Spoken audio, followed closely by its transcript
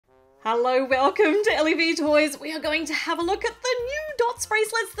Hello, welcome to Ellie V Toys. We are going to have a look at the new Dots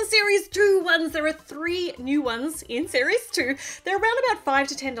bracelets, the Series 2 ones. There are 3 new ones in Series 2. They're around about $5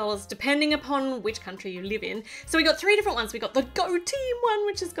 to $10, depending upon which country you live in. So we got 3 different ones. We got the Go Team one,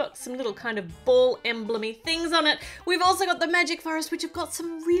 which has got some little kind of ball emblemy things on it. We've also got the Magic Forest, which have got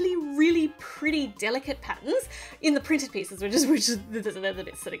some really pretty delicate patterns in the printed pieces, which is they're the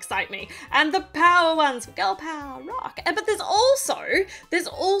bits that excite me. And the Power ones, Girl Power, Rock. But there's also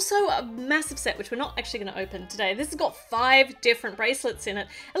a massive set, which we're not actually going to open today. This has got 5 different bracelets in it.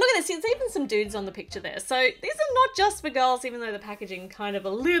 And look at this, there's even some dudes on the picture there. So these are not just for girls, even though the packaging kind of a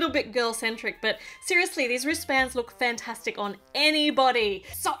little bit girl-centric, but seriously, these wristbands look fantastic on anybody.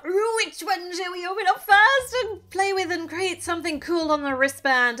 So which one shall we open up first and play with and create something cool on the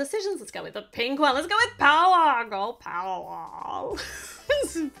wristband? Decisions, let's go with the pink one. Let's go with Power, Girl Power.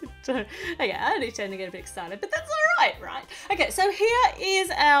 Okay, I only tend to get a bit excited, but that's alright, right? Okay, so here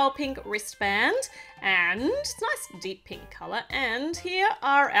is our pink wristband, and it's a nice deep pink colour, and here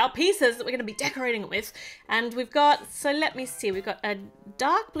are our pieces that we're going to be decorating it with. And we've got, so let me see, we've got a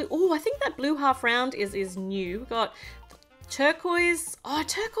dark blue, oh, I think that blue half round is new. We've got turquoise, oh,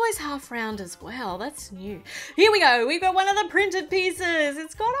 turquoise half round as well, that's new. Here we go, we've got one of the printed pieces,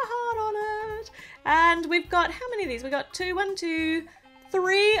 it's got a heart on it. And we've got, how many of these? We've got 3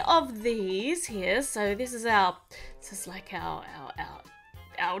 of these here. So this is like our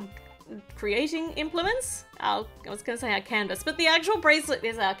creating implements. I was going to say our canvas, but the actual bracelet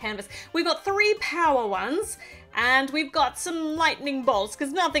is our canvas. We've got 3 power ones, and we've got some lightning bolts,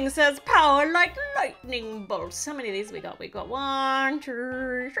 because nothing says power like lightning bolts. How many of these we got? We've got 1,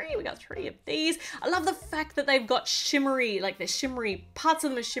 2, 3. We got 3 of these. I love the fact that they've got shimmery, like the shimmery, parts of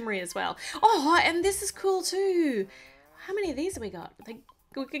them are shimmery as well. Oh, and this is cool too. How many of these have we got?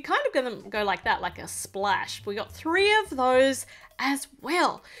 We could kind of go like that, like a splash. We got 3 of those as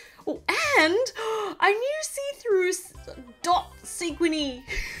well. Oh, and a new see-through dot sequiny.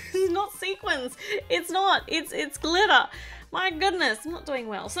 It's not sequins. It's not. It's glitter. My goodness, I'm not doing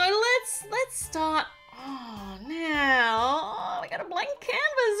well. So let's start. Oh, now we got a blank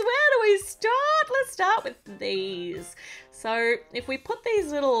canvas. Where do we start? Let's start with these. So if we put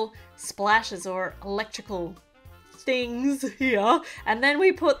these little splashes or electrical things here, and then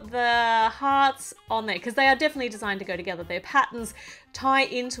we put the hearts on there, because they are definitely designed to go together. Their patterns tie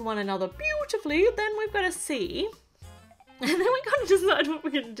into one another beautifully. Then we've got to see, and then we've got to decide what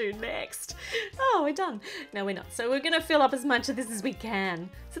we're going to do next. Oh, we're done. No, we're not. So we're going to fill up as much of this as we can.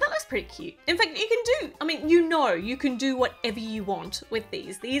 So that looks pretty cute. In fact, you can do, I mean, you can do whatever you want with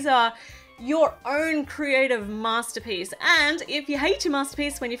these. These are your own creative masterpiece, and if you hate your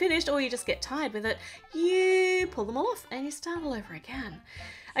masterpiece when you're finished, or you just get tired with it, you pull them all off and you start all over again.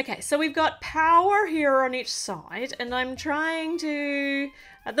 Okay, so we've got power here on each side, and I'm trying to,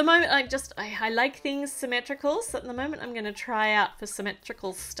 at the moment, I like things symmetrical, so at the moment I'm going to try out for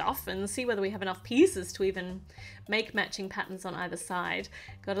symmetrical stuff and see whether we have enough pieces to even make matching patterns on either side.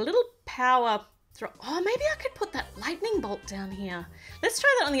 Got a little power. Oh, maybe I could put that lightning bolt down here. Let's try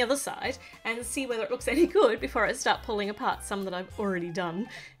that on the other side and see whether it looks any good before I start pulling apart some that I've already done.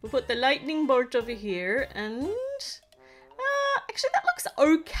 We'll put the lightning bolt over here, and actually that looks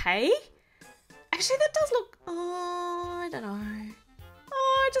okay. Actually that does look, oh, I don't know.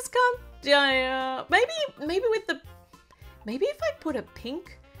 Oh, I just can't, maybe with the, maybe if I put a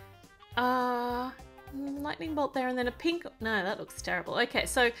pink, lightning bolt there and then a pink, no, that looks terrible. Okay,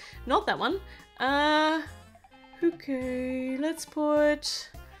 so not that one. Okay, let's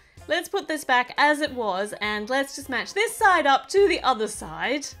put this back as it was, and let's just match this side up to the other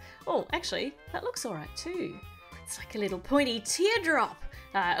side. Oh, actually, that looks all right too. It's like a little pointy teardrop.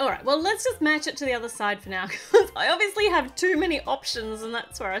 All right, well, let's just match it to the other side for now, because I obviously have too many options, and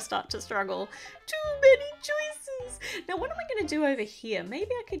that's where I start to struggle. Too many choices. Now, what am I going to do over here?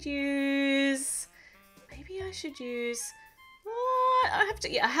 Maybe I should use, oh, I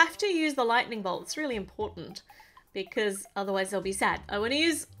have to use the lightning bolt. It's really important, because otherwise they'll be sad. I want to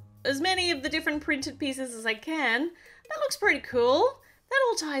use as many of the different printed pieces as I can. That looks pretty cool. That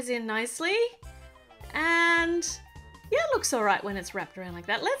all ties in nicely. And yeah, it looks all right when it's wrapped around like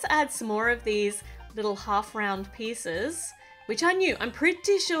that. Let's add some more of these little half round pieces, which are new. I'm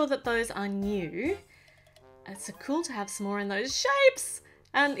pretty sure that those are new. It's so cool to have some more in those shapes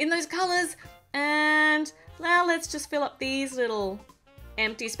and in those colors. And now let's just fill up these little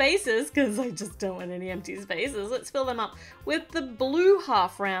empty spaces, because I just don't want any empty spaces. Let's fill them up with the blue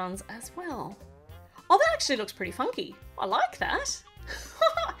half rounds as well. Oh, that actually looks pretty funky. I like that.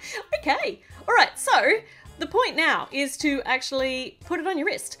 Okay, all right, so the point now is to actually put it on your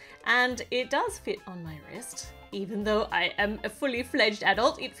wrist, and it does fit on my wrist. Even though I am a fully fledged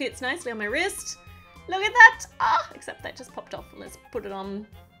adult, it fits nicely on my wrist. Look at that! Ah, except that just popped off. Let's put it on.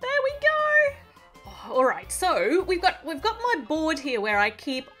 There we go! Oh, all right, so we've got my board here where I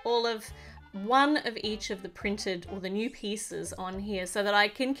keep all of one of each of the printed or the new pieces on here so that I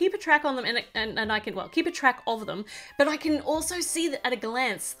can keep a track on them and I can, well, keep a track of them, but I can also see that at a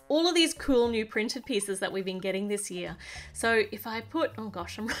glance all of these cool new printed pieces that we've been getting this year. So if I put, oh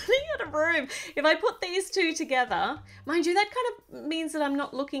gosh, I'm running out of room. If I put these two together, mind you, that kind of means that I'm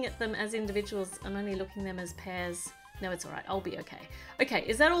not looking at them as individuals. I'm only looking at them as pairs. No, it's all right. I'll be okay. Okay,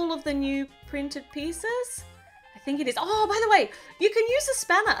 is that all of the new printed pieces? I think it is. Oh, by the way, you can use a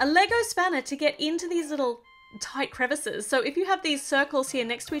spanner, a Lego spanner, to get into these little tight crevices. So if you have these circles here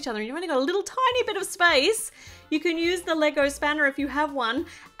next to each other and you've only got a little tiny bit of space, you can use the Lego spanner, if you have one,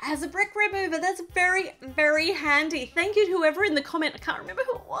 as a brick remover. That's very, very handy. Thank you to whoever in the comment. I can't remember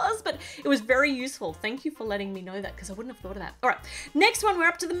who it was, but it was very useful. Thank you for letting me know that, because I wouldn't have thought of that. All right, next one, we're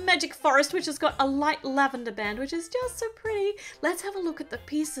up to the Magic Forest, which has got a light lavender band, which is just so pretty. Let's have a look at the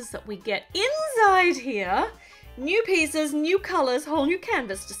pieces that we get inside here. New pieces, new colors, whole new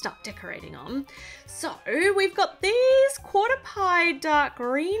canvas to start decorating on. So we've got these quarter pie dark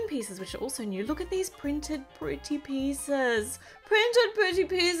green pieces, which are also new. Look at these printed pretty pieces. Printed pretty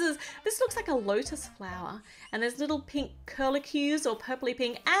pieces. This looks like a lotus flower, and there's little pink curlicues or purpley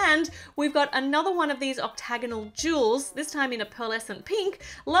pink, and we've got another one of these octagonal jewels, this time in a pearlescent pink.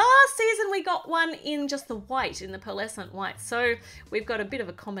 Last season we got one in just the white, in the pearlescent white, so we've got a bit of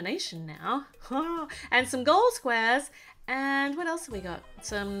a combination now. And some gold squares. And what else have we got?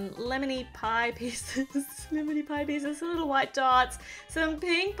 Some lemony pie pieces, lemony pie pieces, some little white dots, some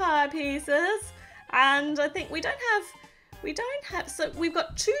pink pie pieces, and I think we don't have, so we've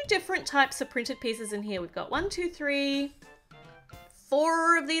got two different types of printed pieces in here. We've got 1, 2, 3,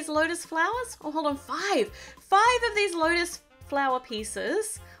 4 of these lotus flowers. Oh, hold on, 5 of these lotus flower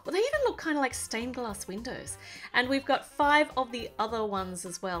pieces. Well, they even look kind of like stained glass windows. And we've got 5 of the other ones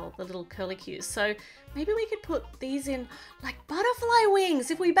as well, the little curlicues. So maybe we could put these in like butterfly wings.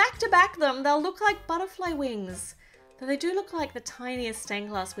 If we back to back them, they'll look like butterfly wings. Though they do look like the tiniest stained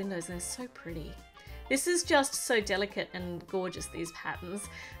glass windows, and they're so pretty. This is just so delicate and gorgeous, these patterns.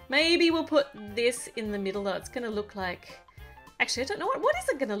 Maybe we'll put this in the middle though. It's gonna look like, actually I don't know, what is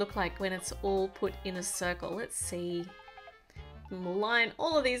it gonna look like when it's all put in a circle? Let's see. And we'll line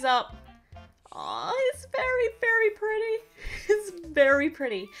all of these up. Oh, it's very, very pretty. It's very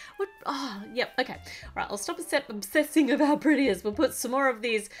pretty. What? Oh, yep, okay. All right, I'll stop obsessing about how pretty it is. We'll put some more of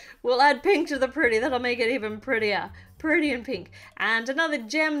these. We'll add pink to the pretty. That'll make it even prettier. Pretty and pink. And another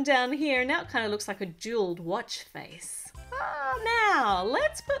gem down here. Now it kind of looks like a jeweled watch face. Oh, now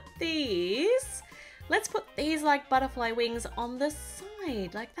let's put these. Let's put these like butterfly wings on the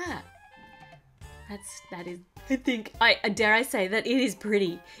side, like that. That is, I think, dare I say that it is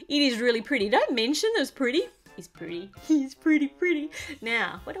pretty. It is really pretty. Don't mention those pretty. He's pretty. He's pretty.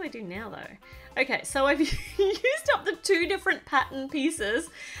 Now, what do I do now though? Okay, so I've used up the 2 different pattern pieces,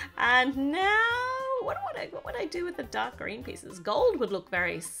 and now what would I do with the dark green pieces? Gold would look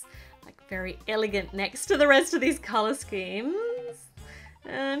very elegant next to the rest of these color schemes.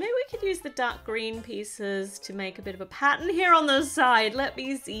 Maybe we could use the dark green pieces to make a bit of a pattern here on the side. Let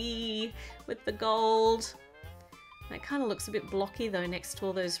me see, with the gold. That kind of looks a bit blocky though next to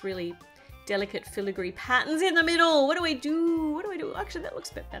all those really delicate filigree patterns in the middle. What do I do? Actually, that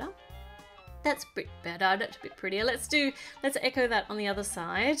looks a bit better. That's a bit better, that's a bit prettier. Let's echo that on the other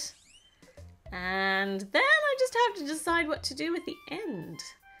side. And then I just have to decide what to do with the end.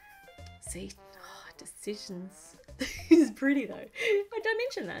 See, decisions. It's pretty though. I don't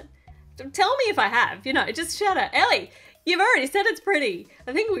mention that. Tell me if I have, just shout out, Ellie, you've already said it's pretty.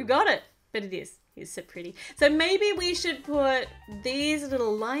 I think we've got it. But it is. It's so pretty. So maybe we should put these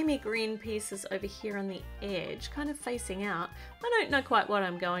little limey green pieces over here on the edge, kind of facing out. I don't know quite what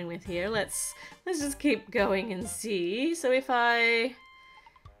I'm going with here. Let's just keep going and see. So if I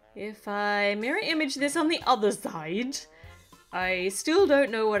mirror image this on the other side, I still don't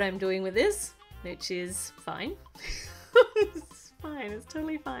know what I'm doing with this, which is fine. It's fine, it's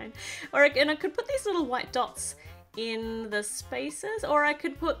totally fine. And I could put these little white dots in the spaces, or I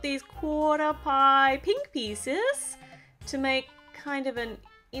could put these quarter pie pink pieces to make kind of an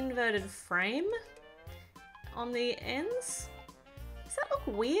inverted frame on the ends. Does that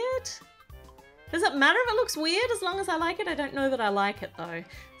look weird? Does it matter if it looks weird as long as I like it? I don't know that I like it though.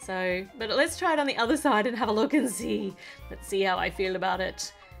 So, but let's try it on the other side and have a look and see. Let's see how I feel about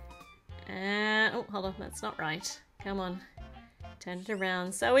it. Oh, hold on, that's not right. Come on, turn it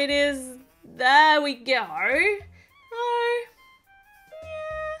around. So it is, there we go. Oh,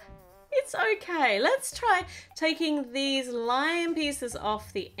 yeah, it's okay. Let's try taking these lime pieces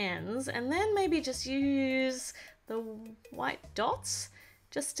off the ends and then maybe just use the white dots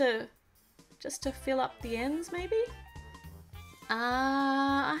just to fill up the ends maybe.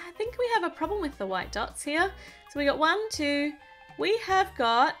 I think we have a problem with the white dots here. So we got 1, 2, we have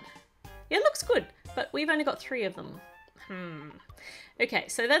got, yeah, it looks good, but we've only got 3 of them. Okay,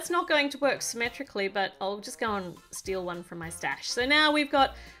 so that's not going to work symmetrically, but I'll just go and steal one from my stash. So now we've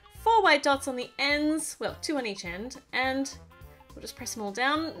got 4 white dots on the ends, well, 2 on each end, and we'll just press them all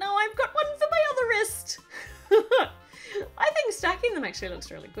down. No, I've got one for my other wrist. I think stacking them actually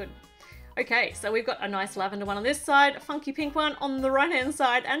looks really good. Okay, so we've got a nice lavender one on this side, a funky pink one on the right-hand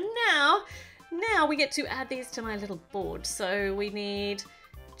side, and now we get to add these to my little board. So we need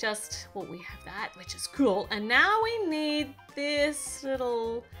just, well, we have that, which is cool. And now we need this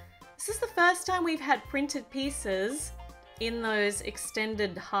little, this is the first time we've had printed pieces in those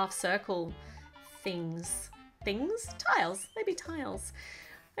extended half circle things? Tiles, maybe tiles.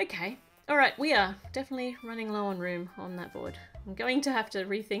 Okay, all right, we are definitely running low on room on that board. I'm going to have to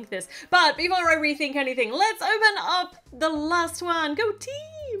rethink this. But before I rethink anything, let's open up the last one. Go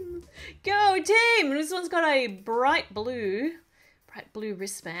team! Go team! This one's got a bright blue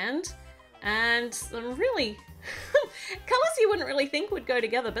wristband and some really colors you wouldn't really think would go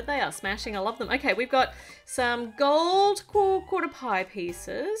together, but they are smashing. I love them. Okay, we've got some gold quarter pie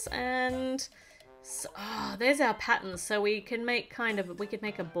pieces and there's our patterns. So we can make we could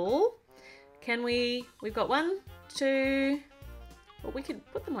make a ball. Can we? We've got 1, 2, well, we could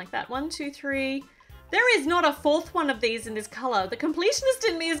put them like that. 1, 2, 3. There is not a 4th one of these in this color. The completionist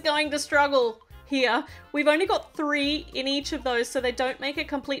in me is going to struggle here. We've only got 3 in each of those, so they don't make a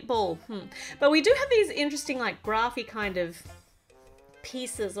complete ball. But we do have these interesting, like, graphy kind of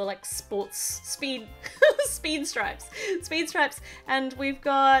pieces, or like sports speed stripes. And we've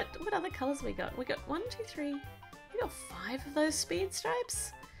got, what other colors have we got? We got 1, 2, 3. We got 5 of those speed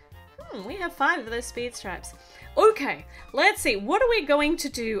stripes. We have 5 of those speed stripes. Okay, let's see. What are we going to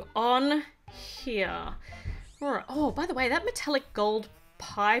do on here? All right. Oh, by the way, that metallic gold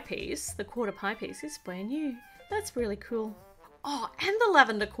pie piece, the quarter pie piece, is brand new. That's really cool. Oh, and the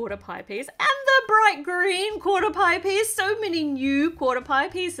lavender quarter pie piece, and the bright green quarter pie piece. So many new quarter pie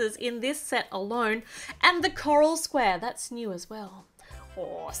pieces in this set alone. And the coral square, that's new as well.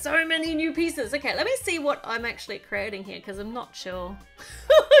 Oh, so many new pieces. Okay, let me see what I'm actually creating here, because I'm not sure.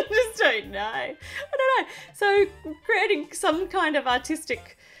 I just don't know. I don't know. So, creating some kind of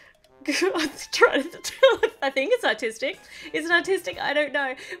artistic... I think it's artistic. Is it artistic? I don't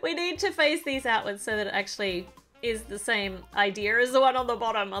know. We need to face these outwards so that it actually is the same idea as the one on the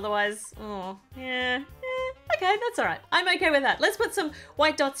bottom. Otherwise, oh, yeah. Okay, that's all right. I'm okay with that. Let's put some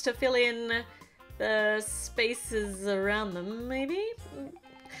white dots to fill in the spaces around them, maybe?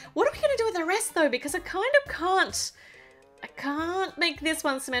 What are we going to do with the rest, though? Because I kind of can't make this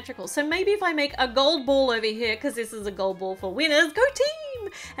one symmetrical. So maybe if I make a gold ball over here, because this is a gold ball for winners, go team!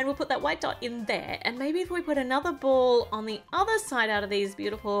 And we'll put that white dot in there. And maybe if we put another ball on the other side out of these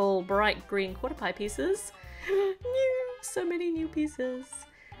beautiful bright green quarter pie pieces. So many new pieces.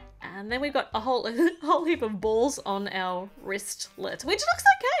 And then we've got a whole heap of balls on our wristlet, which looks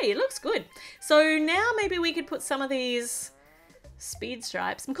okay. It looks good. So now maybe we could put some of these speed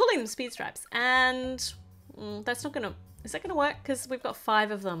stripes. I'm calling them speed stripes. And that's not going to... Is that going to work? Because we've got 5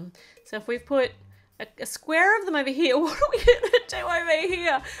 of them. So if we've put a square of them over here, what are we going to do over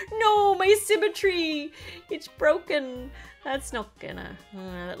here? No, my symmetry. It's broken. That's not going to...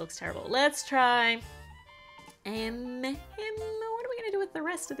 that looks terrible. Let's try... what are we going to do with the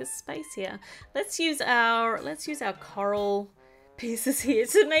rest of this space here? Let's use our coral pieces here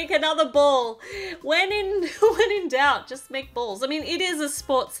to make another ball. When in doubt, just make balls. I mean, it is a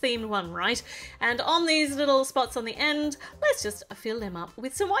sports themed one, right? And on these little spots on the end, let's just fill them up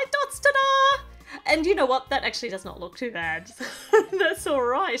with some white dots. Ta-da! And you know what? That actually does not look too bad. That's all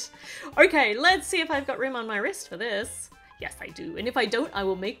right. Okay, let's see if I've got room on my wrist for this. Yes, I do. And if I don't, I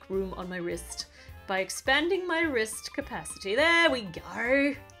will make room on my wrist by expanding my wrist capacity. There we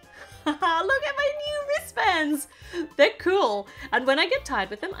go. Look at my new wristbands. They're cool. And when I get tired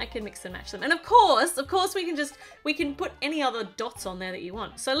with them, I can mix and match them. And of course, we can put any other dots on there that you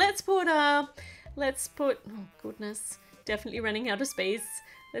want. So let's put, oh goodness, definitely running out of space.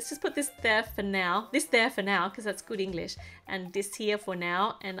 Let's just put this there for now. This there for now, because that's good English. And this here for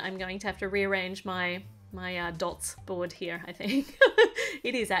now. And I'm going to have to rearrange my dots board here, I think.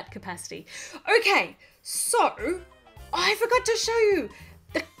 It is at capacity. Okay, so I forgot to show you.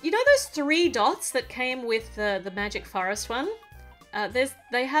 You know those 3 dots that came with the Magic Forest one?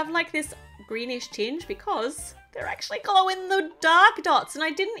 They have like this greenish tinge because They're actually glow in the dark dots, and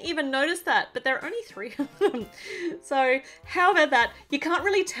I didn't even notice that, but there are only 3 of them. So how about that? You can't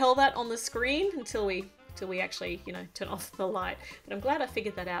really tell that on the screen until we actually, you know, turn off the light. But I'm glad I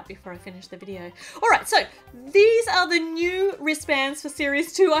figured that out before I finished the video. All right, so these are the new wristbands for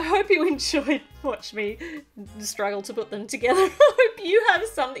Series 2. I hope you enjoyed watch me struggle to put them together. I hope you have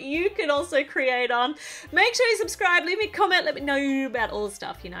some that you can also create on. Make sure you subscribe, leave me a comment, let me know about all the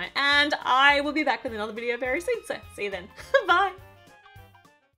stuff, you know. And I will be back with another video very soon, so see you then. Bye.